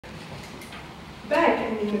Back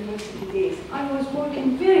in university days, I was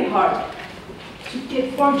working very hard to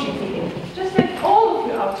get 4 GPA, just like all of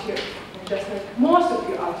you out here, and just like most of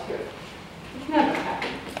you out here. It never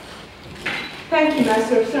happened. Thank you,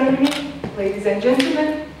 Master of Ceremony, ladies and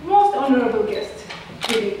gentlemen, most honorable guests.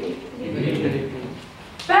 Good evening. Good evening.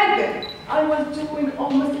 Back then, I was doing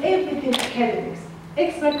almost everything academics,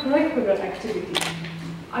 extracurricular activities.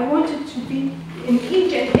 I wanted to be in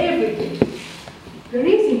each and everything. The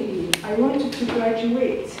reason being, I wanted to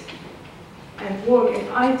graduate and work in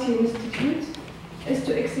IT institute is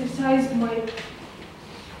to exercise my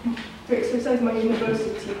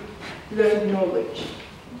university learned knowledge.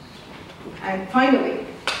 And finally,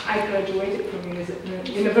 I graduated from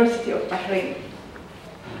University of Bahrain.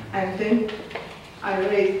 And then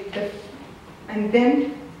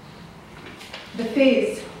the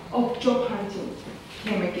phase of job hunting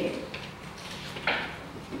came again.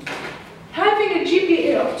 Having a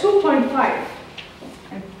GPA of 2.5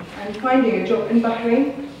 and finding a job in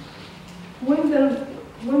Bahrain, when the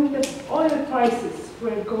oil prices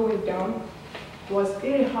were going down, it was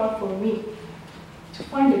very hard for me to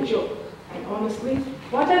find a job. And honestly,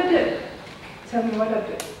 what I did, tell me what I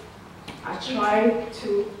did. I tried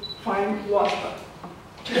to find WASPA.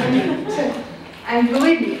 And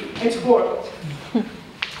believe me, it worked.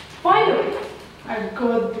 Finally, I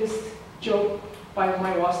got this job by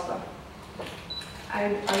my WASPA.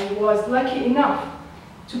 And I was lucky enough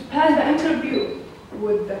to pass the interview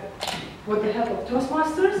with the help of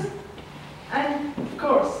Toastmasters and, of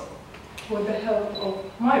course, with the help of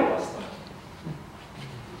my WASPA.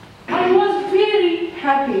 I was very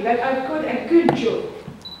happy that I got a good job.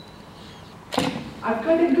 I've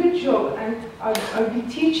got a good job, and I'll be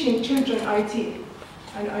teaching children IT,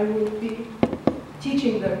 and I will be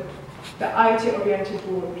teaching them the IT-oriented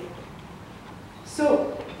world.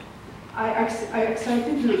 So I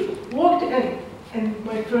excitedly walked in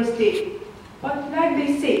my first day. But like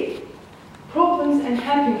they say, problems and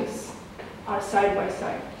happiness are side by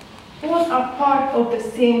side. Both are part of the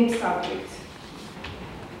same subject.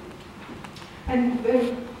 And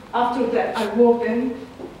then after that, I walked in.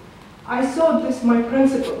 I saw this, my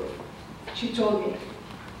principal. She told me,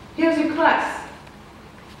 here's your class.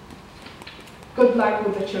 Good luck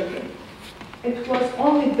with the children. It was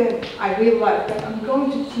only then I realized that I'm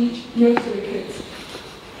going to teach nursery kids.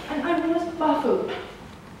 And I was baffled.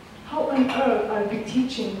 How on earth I'll be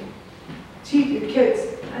teaching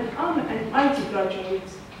kids, and I'm an IT graduate.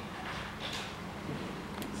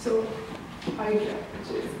 So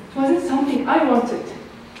it wasn't something I wanted.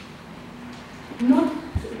 Not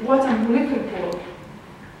what I'm looking for.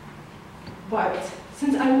 But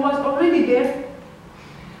since I was already there,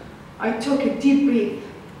 I took a deep breath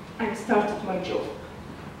and started my job.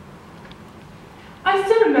 I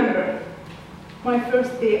still remember my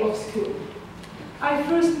first day of school. I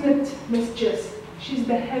first met Miss Jess. She's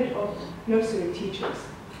the head of nursery teachers.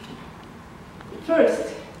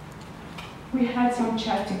 First, we had some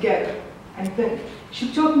chat together, and then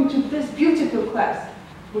she took me to this beautiful class,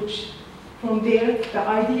 which from there, the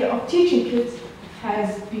idea of teaching kids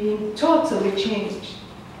has been totally changed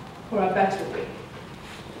for a better way.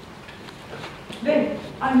 Then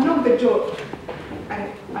I knocked the door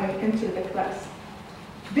and I entered the class.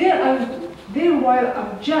 There while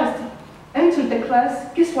I just entered the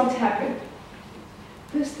class, guess what happened?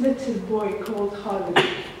 This little boy called Khalid,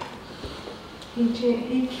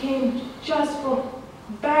 he came just from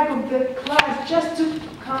back of the class just to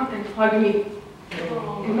come and hug me.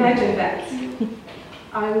 Oh. Imagine that.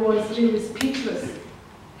 I was really speechless,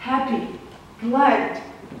 happy, glad,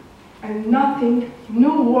 and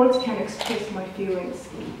no words can express my feelings.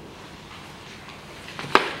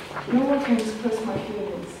 No one can express my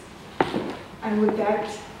feelings. And with that,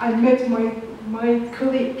 I met my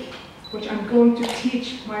colleague, which I'm going to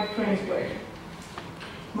teach my friends with,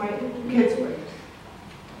 my kids with.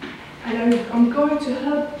 And I'm going to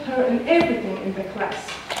help her in everything in the class.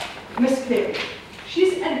 Miss Claire,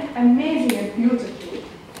 she's an amazing and beautiful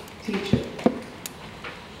teacher.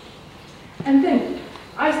 And then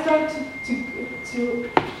I started to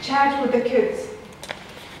chat with the kids,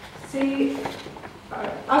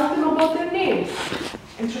 ask them about their names,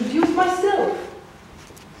 introduce myself,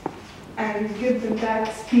 and give them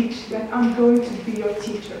that speech that I'm going to be your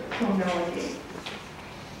teacher from now on.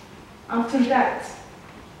 After that,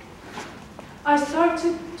 I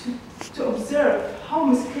started to observe how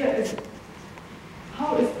Miss Claire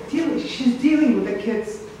she's dealing with the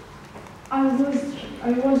kids. I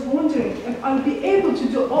was wondering if I'll be able to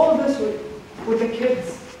do all this with the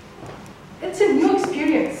kids. It's a new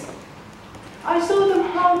experience. I saw them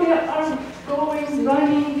how they are going,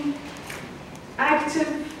 running, active,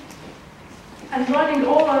 and and running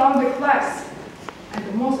all around the class. And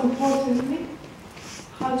the most importantly,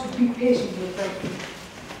 how to be patient with them.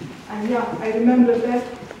 And yeah, I remember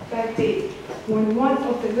that day when one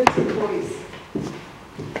of the little boys,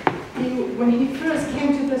 when he first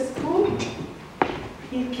came to the school,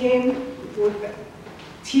 he came with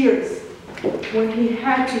tears when he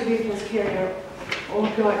had to leave his career.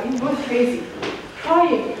 Oh God, he was crazy,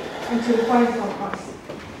 crying until finally from us.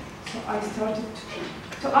 So I started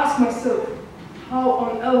to ask myself, how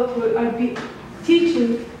on earth will I be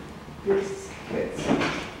teaching these kids?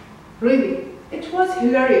 Really, it was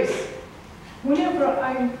hilarious. Whenever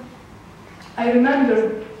I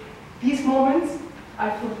remember these moments, I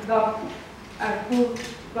feel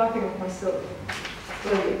laughing at myself,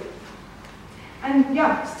 really. And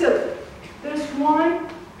yeah, still, there's one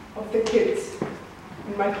of the kids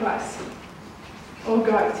in my class, oh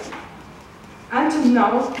God, until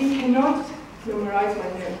now, he cannot memorize my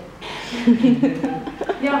name.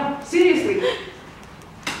 Yeah, seriously.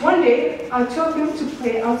 One day, I took him to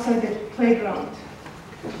play outside the playground.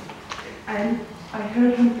 And I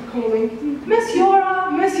heard him calling, Miss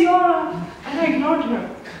Yora, Miss Yora, and I ignored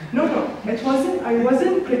him. No, I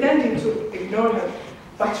wasn't pretending to ignore him,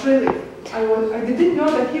 but really, I didn't know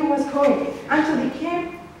that he was calling me until he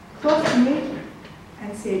came close to me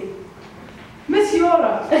and said, Miss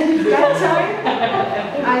Yora. That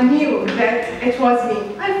time, I knew that it was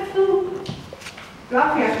me. I flew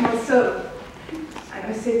laughing at myself, and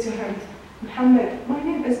I said to him, Muhammad, my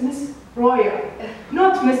name is Miss Roya,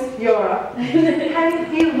 not Miss Yora. And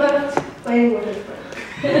he left playing with his friend.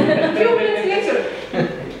 A few minutes later,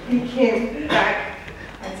 he came back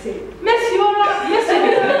and said, Miss Yora, Miss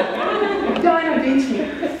Yora. Diana beat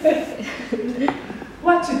me.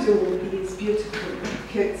 What to do with these beautiful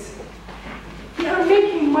kids? They are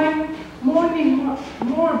making my morning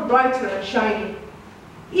more brighter and shiny.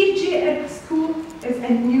 Each day at school is a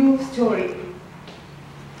new story.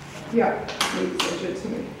 Yeah, ladies and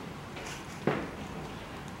gentlemen.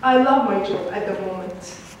 I love my job at the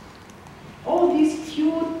moment. All these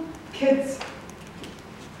cute kids,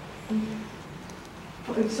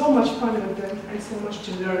 it's so much fun with them and so much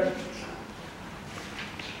to learn.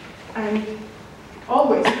 And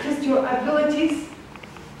always test your abilities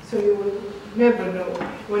so you will never know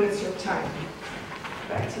when it's your time.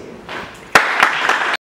 Back to you.